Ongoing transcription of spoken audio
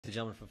the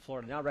gentleman from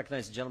Florida. Now I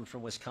recognize the gentleman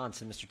from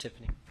Wisconsin, Mr.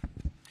 Tiffany.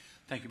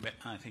 Thank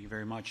you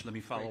very much. Let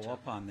me follow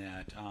up on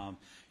that.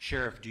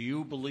 Sheriff, do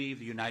you believe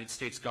the United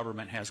States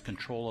government has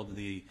control of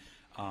the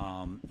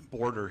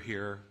border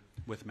here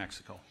with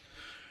Mexico?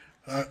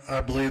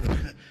 I believe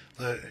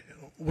that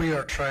we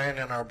are trying,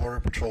 and our Border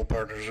Patrol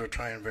partners are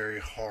trying very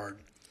hard.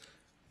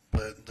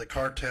 But the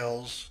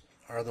cartels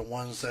are the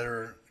ones that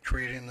are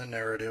creating the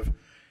narrative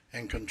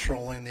and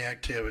controlling the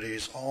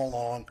activities all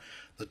along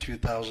the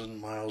 2,000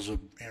 miles of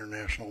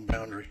international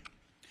boundary.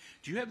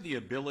 Do you have the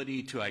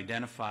ability to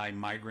identify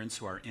migrants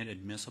who are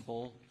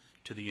inadmissible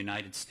to the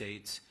United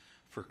States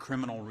for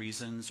criminal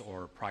reasons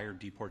or prior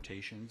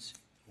deportations?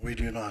 We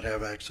do not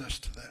have access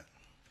to that.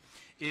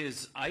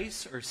 Is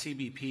ICE or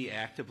CBP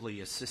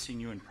actively assisting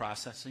you in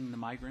processing the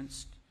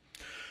migrants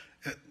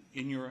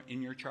in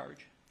your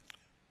charge?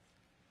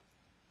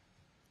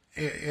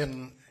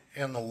 In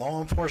the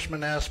law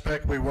enforcement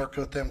aspect, we work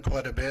with them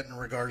quite a bit in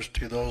regards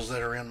to those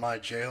that are in my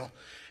jail.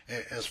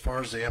 As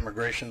far as the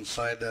immigration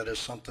side, that is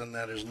something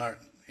that is not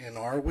in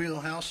our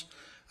wheelhouse.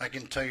 I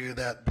can tell you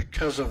that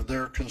because of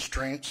their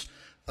constraints,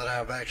 that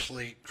I've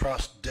actually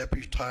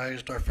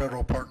cross-deputized our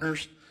federal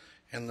partners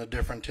in the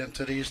different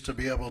entities to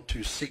be able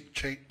to seek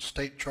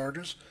state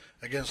charges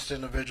against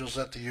individuals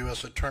that the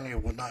U.S. Attorney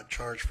would not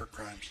charge for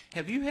crimes.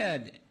 Have you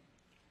had,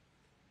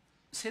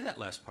 say that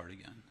last part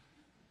again.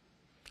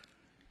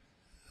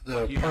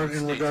 The part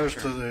in regards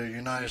to the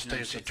United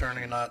States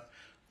Attorney not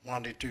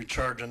wanting to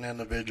charge an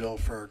individual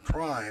for a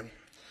crime,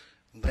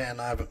 then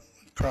I've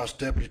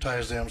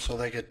cross-deputized them so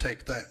they could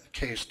take that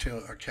case to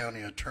a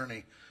county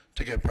attorney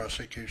to get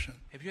prosecution.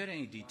 Have you had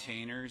any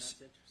detainers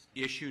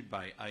issued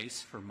by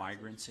ICE for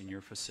migrants in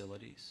your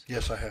facilities?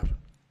 Yes, I have.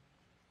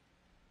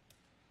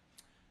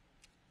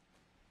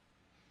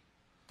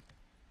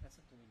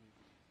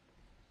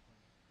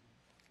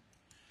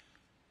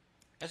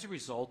 As a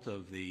result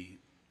of the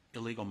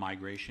illegal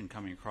migration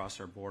coming across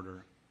our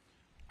border,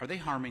 are they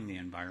harming the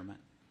environment?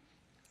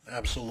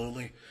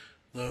 Absolutely.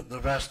 The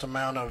vast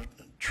amount of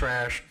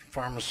trash,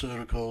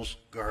 pharmaceuticals,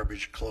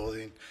 garbage,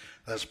 clothing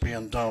that's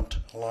being dumped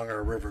along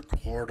our river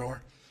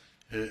corridor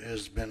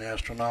has been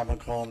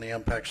astronomical, and the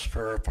impacts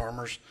for our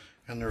farmers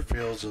and their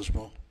fields as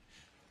well.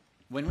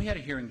 When we had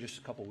a hearing just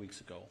a couple weeks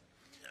ago,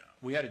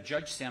 we had a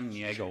Judge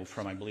Samaniego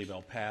from, I believe,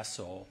 El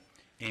Paso,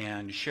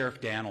 and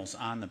Sheriff Daniels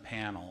on the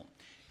panel,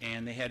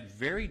 and they had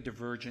very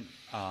divergent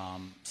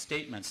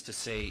statements to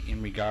say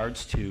in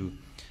regards to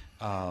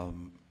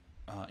fentanyl,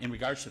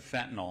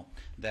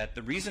 that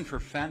the reason for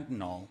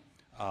fentanyl,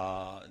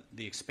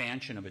 the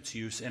expansion of its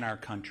use in our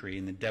country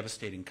and the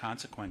devastating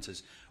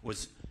consequences,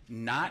 was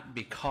not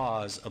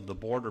because of the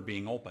border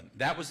being open.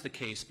 That was the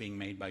case being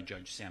made by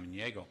Judge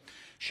Samaniego.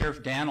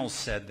 Sheriff Daniels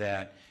said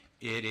that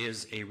it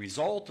is a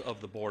result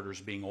of the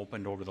borders being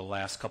opened over the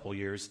last couple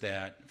years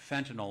that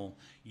fentanyl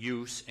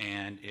use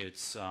and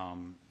its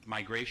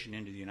migration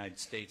into the United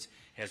States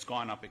has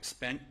gone up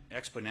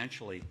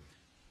exponentially.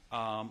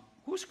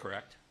 Who's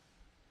correct?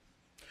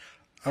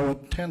 I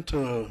would tend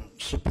to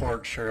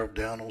support Sheriff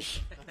Daniels'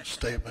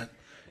 statement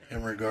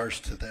in regards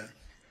to that.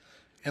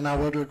 And I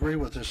would agree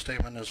with his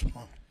statement as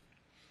well.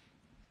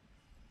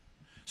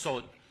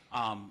 So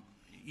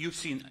you've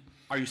seen,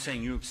 are you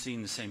saying you've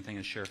seen the same thing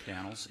as Sheriff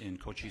Daniels in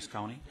Cochise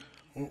County?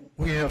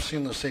 We have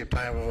seen the same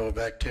type of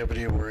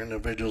activity where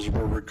individuals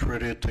were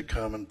recruited to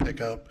come and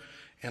pick up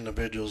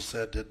individuals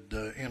that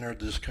had entered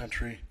this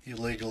country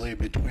illegally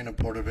between a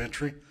port of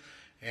entry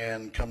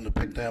and come to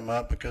pick them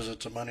up because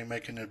it's a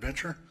money-making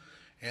adventure.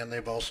 And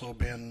they've also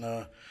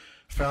been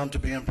found to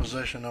be in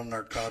possession of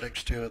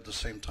narcotics too at the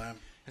same time.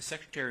 Has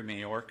Secretary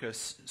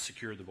Mayorkas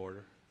secured the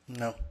border?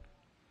 No.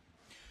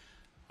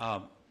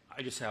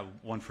 I just have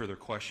one further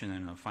question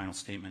and a final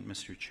statement,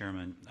 Mr.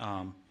 Chairman.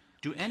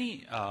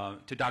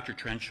 To Dr.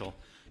 Trenchel,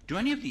 do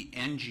any of the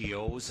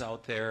NGOs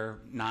out there,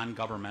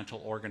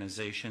 non-governmental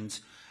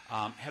organizations,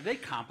 have they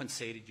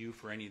compensated you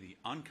for any of the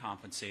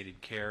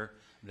uncompensated care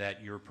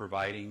that you're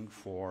providing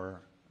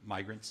for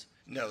migrants?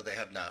 No, they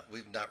have not.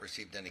 We've not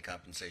received any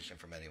compensation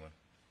from anyone.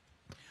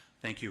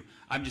 Thank you.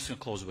 I'm just going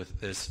to close with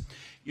this.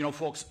 You know,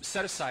 folks,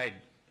 set aside,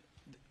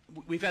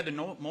 we've had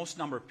the most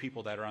number of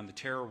people that are on the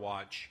terror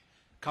watch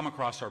come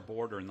across our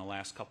border in the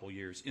last couple of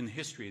years in the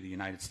history of the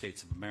United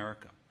States of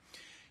America.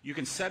 You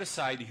can set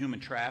aside the human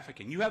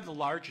trafficking. You have the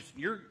largest,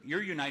 your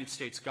United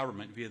States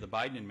government via the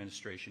Biden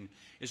administration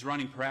is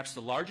running perhaps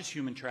the largest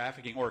human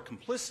trafficking, or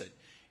complicit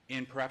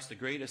in perhaps the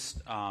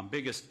greatest,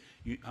 biggest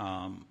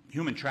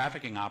human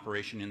trafficking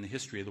operation in the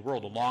history of the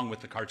world, along with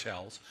the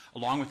cartels,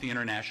 along with the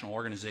International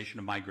Organization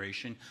of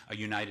Migration, a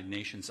United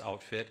Nations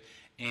outfit,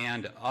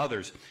 and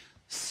others.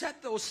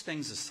 Set those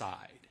things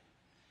aside.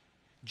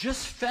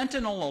 Just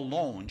fentanyl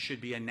alone should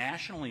be a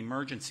national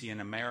emergency in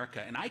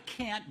America, and I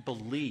can't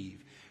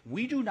believe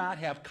we do not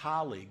have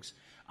colleagues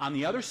on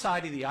the other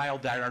side of the aisle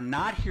that are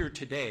not here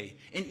today,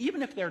 and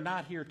even if they're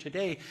not here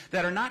today,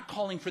 that are not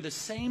calling for the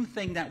same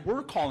thing that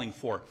we're calling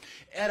for.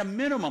 At a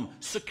minimum,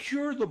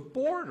 secure the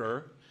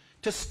border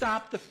to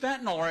stop the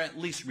fentanyl, or at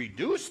least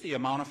reduce the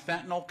amount of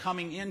fentanyl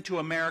coming into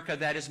America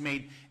that is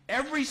made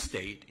every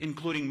state,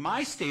 including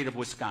my state of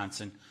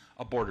Wisconsin,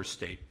 a border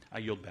state. I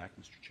yield back,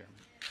 Mr. Chairman.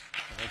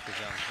 Thank you,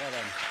 John. Well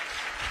done.